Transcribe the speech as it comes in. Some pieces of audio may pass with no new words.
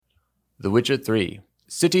The Witcher 3,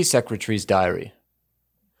 City Secretary's Diary.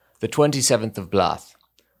 The 27th of Blath.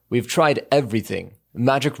 We've tried everything.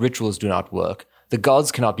 Magic rituals do not work. The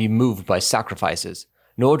gods cannot be moved by sacrifices,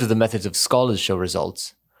 nor do the methods of scholars show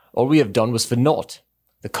results. All we have done was for naught.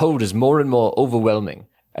 The cold is more and more overwhelming,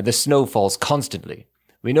 and the snow falls constantly.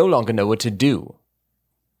 We no longer know what to do.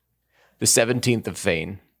 The 17th of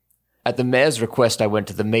Fane. At the mayor's request, I went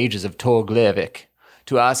to the mages of Torglervik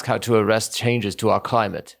to ask how to arrest changes to our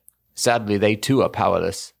climate. Sadly, they too are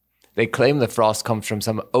powerless. They claim the frost comes from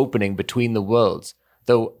some opening between the worlds,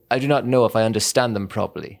 though I do not know if I understand them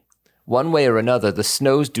properly. One way or another, the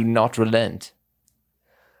snows do not relent.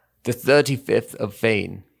 The 35th of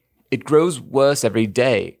Fane. It grows worse every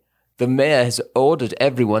day. The mayor has ordered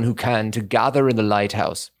everyone who can to gather in the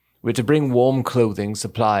lighthouse. We're to bring warm clothing,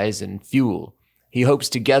 supplies, and fuel. He hopes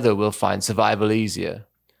together we'll find survival easier.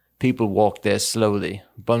 People walk there slowly,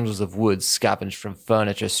 bundles of wood scavenged from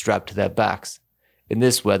furniture strapped to their backs. In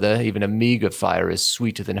this weather, even a meager fire is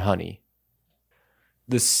sweeter than honey.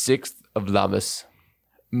 The 6th of Lammas.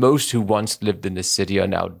 Most who once lived in this city are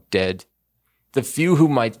now dead. The few who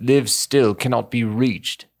might live still cannot be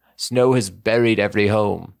reached. Snow has buried every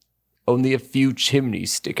home. Only a few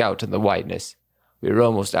chimneys stick out in the whiteness. We are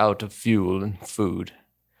almost out of fuel and food.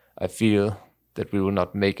 I feel that we will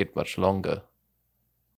not make it much longer.